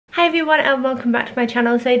Hi everyone and welcome back to my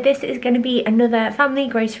channel. So this is going to be another family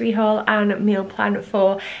grocery haul and meal plan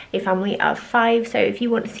for a family of 5. So if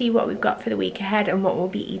you want to see what we've got for the week ahead and what we'll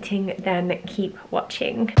be eating, then keep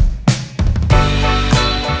watching.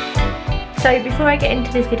 So before I get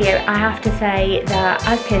into this video, I have to say that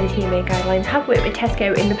as per the TMA guidelines, I have worked with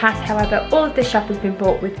Tesco in the past. However, all of this shop has been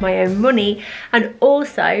bought with my own money, and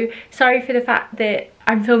also sorry for the fact that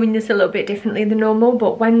I'm filming this a little bit differently than normal,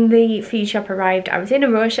 but when the food shop arrived, I was in a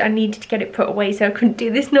rush. I needed to get it put away, so I couldn't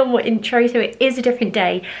do this normal intro, so it is a different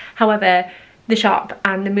day. However, the shop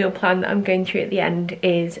and the meal plan that I'm going through at the end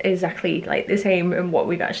is exactly like the same and what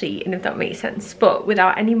we've actually eaten, if that makes sense. But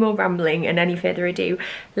without any more rambling and any further ado,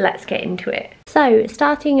 let's get into it. So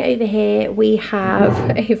starting over here, we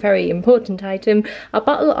have a very important item, a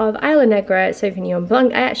bottle of Isla Negra Sauvignon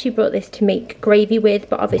Blanc. I actually brought this to make gravy with,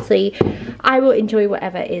 but obviously I will enjoy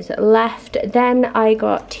whatever is left. Then I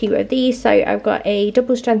got 2 of these, so I've got a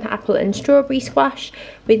double strength apple and strawberry squash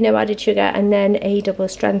with no added sugar, and then a double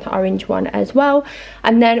strength orange one as well.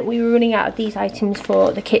 And then we were running out of these items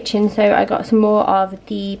for the kitchen, so I got some more of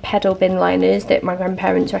the pedal bin liners that my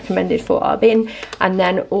grandparents recommended for our bin, and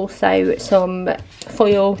then also some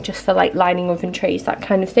foil just for like lining oven trays, that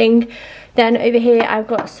kind of thing. Then over here I've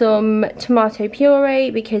got some tomato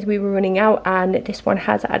puree because we were running out, and this one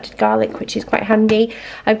has added garlic, which is quite handy.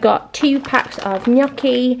 I've got 2 packs of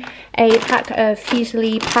gnocchi, a pack of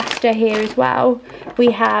fusilli pasta here as well.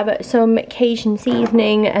 We have some Cajun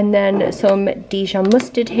seasoning and then some Dijon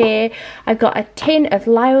mustard here. I've got a tin of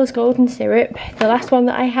Lyle's golden syrup. The last one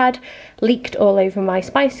that I had leaked all over my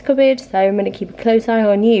spice cupboard, so I'm going to keep a close eye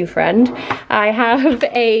on you, friend. I have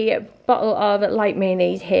a bottle of light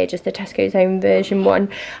mayonnaise here, just the Tesco's own version one.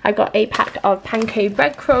 I got a pack of panko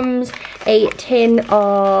breadcrumbs, a tin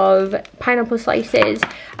of pineapple slices,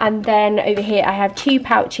 and then over here I have 2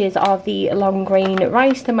 pouches of the long grain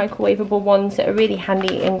rice, the microwavable ones that are really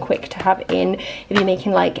handy and quick to have in if you're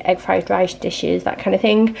making like egg fried rice dishes, that kind of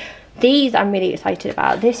thing. These I'm really excited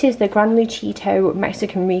about. This is the Gran Luchito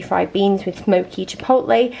Mexican refried beans with smoky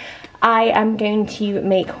chipotle. I am going to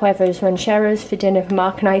make huevos rancheros for dinner for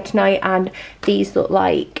Mark and I tonight, and these look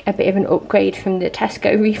like a bit of an upgrade from the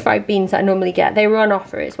Tesco refried beans that I normally get. They were on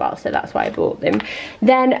offer as well, so that's why I bought them.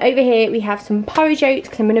 Then over here we have some porridge oats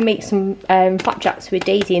because I'm going to make some flapjacks with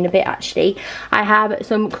Daisy in a bit actually. I have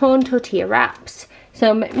some corn tortilla wraps,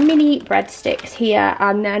 some mini breadsticks here,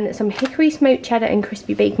 and then some hickory smoked cheddar and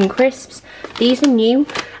crispy bacon crisps. These are new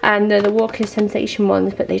and they're the Walker's Sensation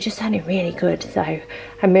ones, but they just sounded really good, so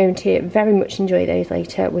I'm going to very much enjoy those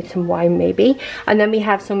later with some wine maybe. And then we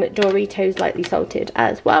have some Doritos lightly salted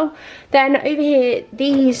as well. Then over here,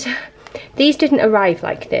 these didn't arrive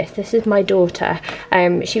like this. This is my daughter.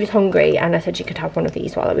 She was hungry and I said she could have one of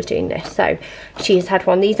these while I was doing this, so she has had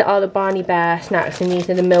one. These are the Barney Bear snacks, and these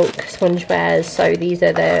are the milk sponge bears. So these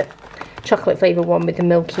are the chocolate flavour one with the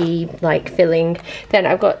milky like filling. Then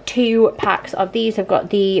I've got 2 packs of these. I've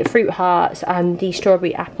got the fruit hearts and the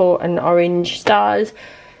strawberry apple and orange stars.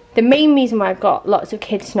 The main reason why I've got lots of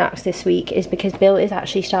kids snacks this week is because Bill is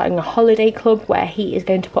actually starting a holiday club where he is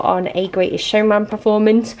going to put on a Greatest Showman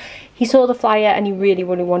performance. He saw the flyer and he really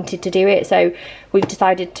wanted to do it, so we've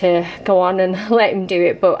decided to go on and let him do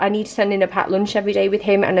it. But I need to send in a packed lunch every day with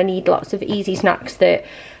him, and I need lots of easy snacks that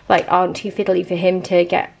like aren't too fiddly for him to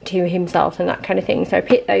get to himself and that kind of thing. So I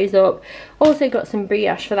picked those up. Also got some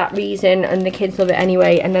brioche for that reason, and the kids love it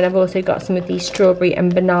anyway. And then I've also got some of these strawberry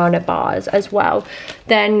and banana bars as well.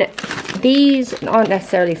 Then these aren't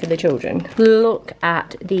necessarily for the children. Look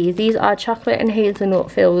at these. These are chocolate and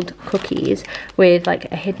hazelnut filled cookies with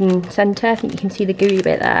like a hidden centre. I think you can see the gooey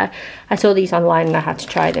bit there. I saw these online and I had to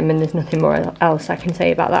try them, and there's nothing more else I can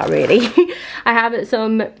say about that really. I have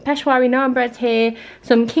some Peshwari naan breads here,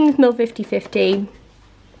 some Kingsmill 50/50,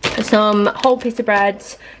 some whole pita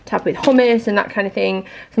breads topped with hummus and that kind of thing,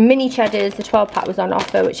 some mini cheddars. The 12 pack was on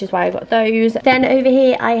offer, which is why I got those. Then over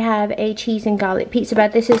here I have a cheese and garlic pizza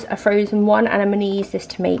bread. This is a frozen one, and I'm going to use this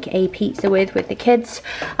to make a pizza with the kids.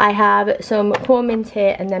 I have some corn mince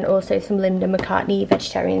here, and then also some Linda McCartney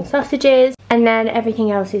vegetarian sausages. And then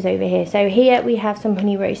everything else is over here. So here we have some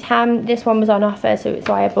honey roast ham. This one was on offer, so it's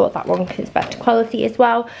why I bought that one, because it's better quality as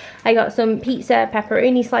well. I got some pizza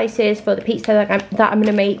pepperoni slices for the pizza that I'm going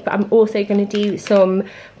to make, but I'm also going to do some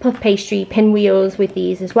puff pastry pinwheels with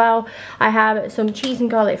these as well. I have some cheese and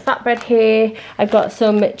garlic flatbread here. I've got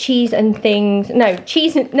some cheese and things,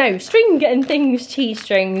 string and things cheese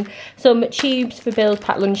strings. Some tubes for Bill's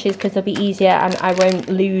packed lunches because they'll be easier, and I won't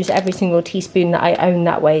lose every single teaspoon that I own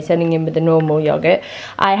that way, sending in with the normal yogurt.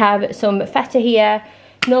 I have some feta here,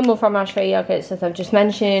 normal fromage-free yogurts, as I've just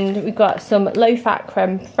mentioned. We've got some low-fat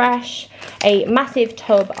creme fraiche, a massive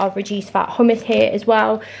tub of reduced-fat hummus here as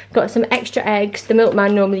well. Got some extra eggs. The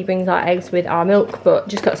milkman normally brings our eggs with our milk, but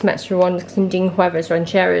just got some extra ones because I'm doing huevos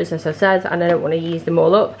rancheros, as I said, and I don't want to use them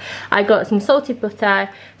all up. I got some salted butter,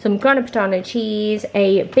 some grana padano cheese,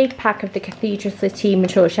 a big pack of the Cathedral City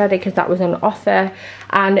mature cheddar because that was on offer,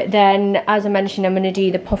 and then, as I mentioned, I'm going to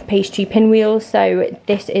do the puff pastry pinwheels. So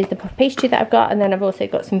this is the puff pastry that I've got, and then I've also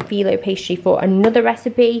got some phyllo pastry for another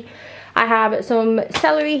recipe. I have some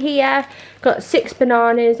celery here, got 6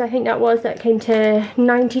 bananas, I think that came to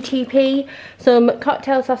 92p. Some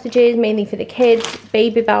cocktail sausages, mainly for the kids,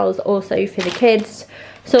 baby bells also for the kids.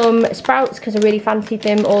 Some sprouts because I really fancied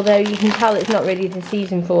them, although you can tell it's not really the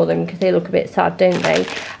season for them because they look a bit sad, don't they?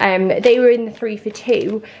 They were in the 3 for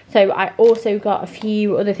 2, so I also got a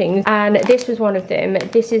few other things, and this was one of them.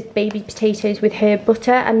 This is baby potatoes with herb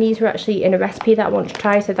butter, and these were actually in a recipe that I want to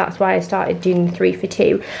try, so that's why I started doing the 3 for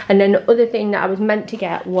 2. And then the other thing that I was meant to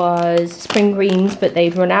get was spring greens, but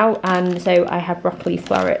they've run out, and so I have broccoli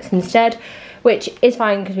florets instead, which is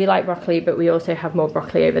fine because we like broccoli, but we also have more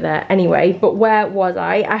broccoli over there anyway. But where was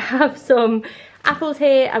I? I have some apples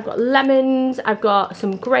here, I've got lemons, I've got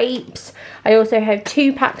some grapes. I also have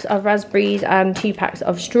 2 packs of raspberries and 2 packs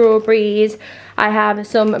of strawberries. I have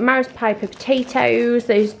some Maris Piper potatoes,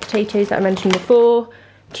 those potatoes that I mentioned before.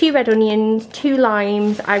 2 red onions, 2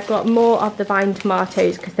 limes. I've got more of the vine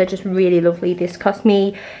tomatoes because they're just really lovely. This cost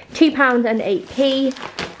me £2.08.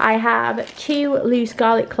 I have 2 loose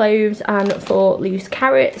garlic cloves and 4 loose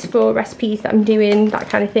carrots for recipes that I'm doing, that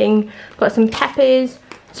kind of thing. Got some peppers,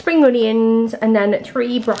 spring onions, and then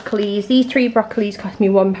 3 broccolis. These 3 broccolis cost me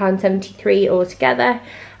 £1.73 altogether.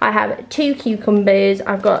 I have 2 cucumbers.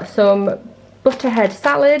 I've got some butterhead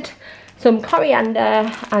salad, some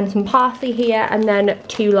coriander and some parsley here, and then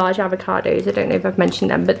 2 large avocados. I don't know if I've mentioned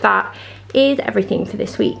them, but that is everything for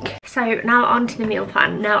this week. So now on to the meal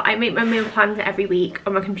plan. Now I make my meal plans every week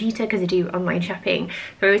on my computer because I do online shopping,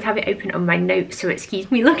 so I always have it open on my notes, so excuse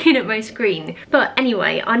me looking at my screen. But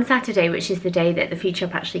anyway, on Saturday, which is the day that the food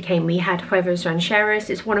shop actually came, we had huevos rancheros.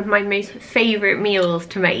 It's one of my most favourite meals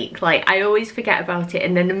to make. Like, I always forget about it,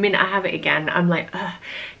 and then the minute I have it again, I'm like, ugh,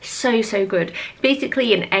 so good. It's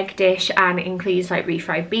basically an egg dish and it includes like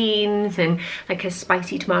refried beans and like a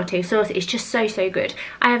spicy tomato sauce. It's just so good.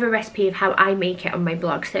 I have a recipe of how I make it on my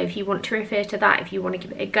blog, so if you want to refer to that, if you want to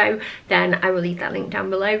give it a go, then I will leave that link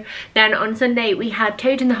down below. Then on Sunday we had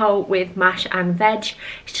toad in the hole with mash and veg.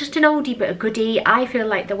 It's just an oldie but a goodie. I feel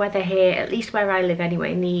like the weather here, at least where I live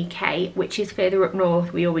anyway in the UK, which is further up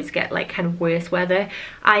north, we always get like kind of worse weather.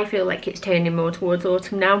 I feel like it's turning more towards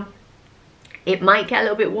autumn now. It might get a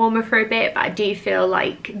little bit warmer for a bit, but I do feel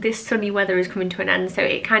like this sunny weather is coming to an end, so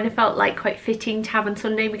it kind of felt like quite fitting to have on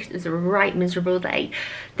Sunday because it was a right miserable day.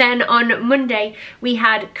 Then on Monday we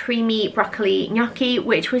had creamy broccoli gnocchi,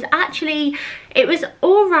 which was actually, it was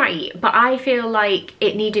alright, but I feel like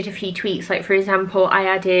it needed a few tweaks. Like, for example, I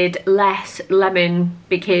added less lemon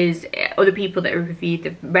because other people that have reviewed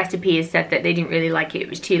the recipe has said that they didn't really like it, it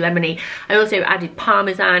was too lemony. I also added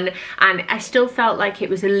parmesan, and I still felt like it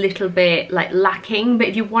was a little bit like lacking, but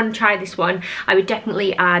if you want to try this one, I would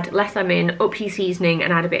definitely add less lemon, up your seasoning,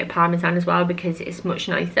 and add a bit of parmesan as well because it's much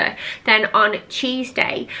nicer. Then on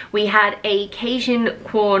Tuesday we had a Cajun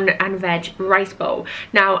corn and veg rice bowl.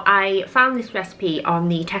 Now I found this recipe on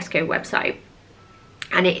the Tesco website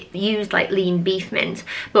and it used like lean beef mince,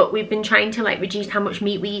 but we've been trying to like reduce how much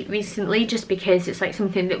meat we eat recently just because it's like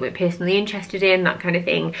something that we're personally interested in, that kind of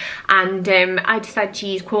thing. And I decided to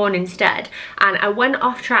use corn instead, and I went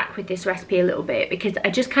off track with this recipe a little bit because I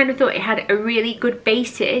just kind of thought it had a really good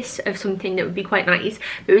basis of something that would be quite nice,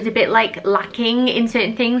 but it was a bit like lacking in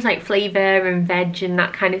certain things like flavour and veg and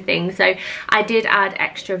that kind of thing. So I did add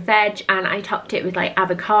extra veg, and I topped it with like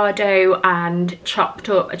avocado and a chopped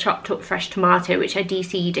up fresh tomato, which I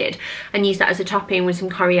seeded, and used that as a topping with some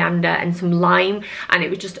coriander and some lime, and it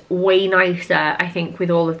was just way nicer, I think, with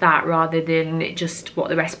all of that rather than just what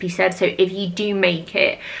the recipe said. So if you do make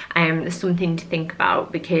it, there's something to think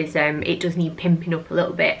about because it does need pimping up a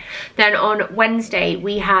little bit. Then on Wednesday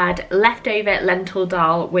we had leftover lentil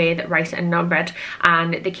dahl with rice and naan bread,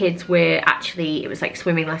 and the kids were actually, it was like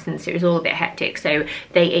swimming lessons, so it was all a bit hectic, so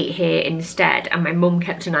they ate here instead, and my mum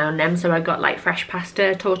kept an eye on them, so I got like fresh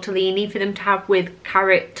pasta tortellini for them to have with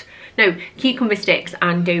cucumber sticks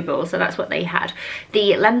and dough balls, so that's what they had.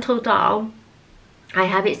 The lentil dahl I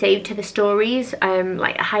have it saved to the stories,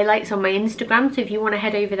 like highlights on my Instagram, so if you want to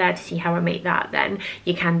head over there to see how I make that, then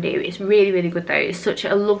you can do. It's really, really good though. It's such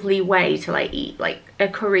a lovely way to like eat like a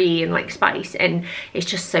curry and like spice, and it's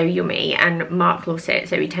just so yummy, and Mark loves it,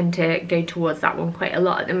 so we tend to go towards that one quite a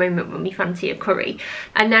lot at the moment when we fancy a curry.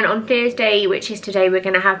 And then on Thursday, which is today, we're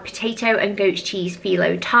going to have potato and goat's cheese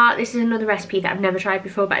phyllo tart. This is another recipe that I've never tried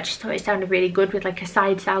before, but I just thought it sounded really good with like a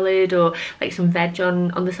side salad or like some veg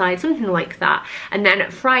on the side, something like that. And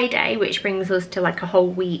then Friday, which brings us to like a whole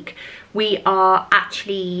week, we are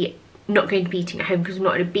actually not going to be eating at home because we're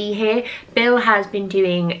not going to be here. Bill has been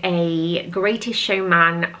doing a Greatest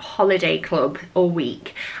Showman holiday club all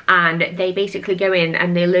week, and they basically go in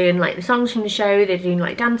and they learn like the songs from the show. They're doing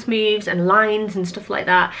like dance moves and lines and stuff like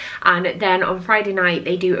that, and then on Friday night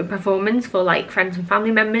they do a performance for like friends and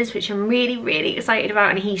family members, which I'm really, really excited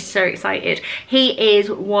about, and he's so excited. He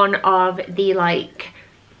is one of the like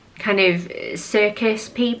kind of circus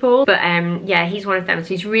people, but yeah, he's one of them, so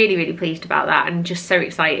he's really, really pleased about that and just so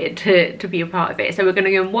excited to be a part of it. So we're going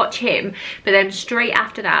to go and watch him, but then straight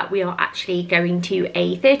after that we are actually going to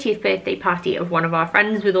a 30th birthday party of one of our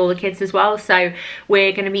friends with all the kids as well. So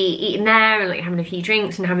we're going to be eating there and like having a few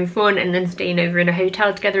drinks and having fun, and then staying over in a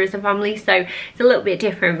hotel together as a family. So it's a little bit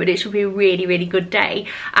different, but it should be a really, really good day.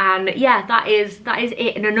 And yeah, that is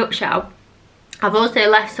it in a nutshell. I've also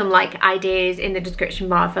left some like ideas in the description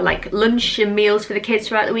bar for like lunch and meals for the kids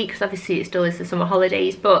throughout the week, because obviously it still is the summer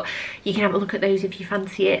holidays, but you can have a look at those if you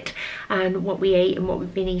fancy it, and what we ate and what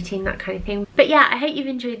we've been eating, that kind of thing. But yeah, I hope you've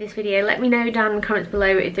enjoyed this video. Let me know down in the comments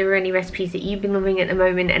below if there are any recipes that you've been loving at the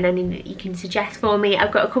moment and any that you can suggest for me.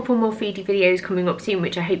 I've got a couple more foodie videos coming up soon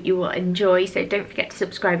which I hope you will enjoy, so don't forget to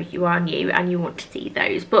subscribe if you are new and you want to see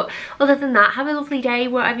those. But other than that, have a lovely day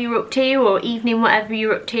whatever you're up to, or evening whatever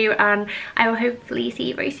you're up to, and I will hopefully see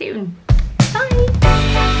you very soon. Bye!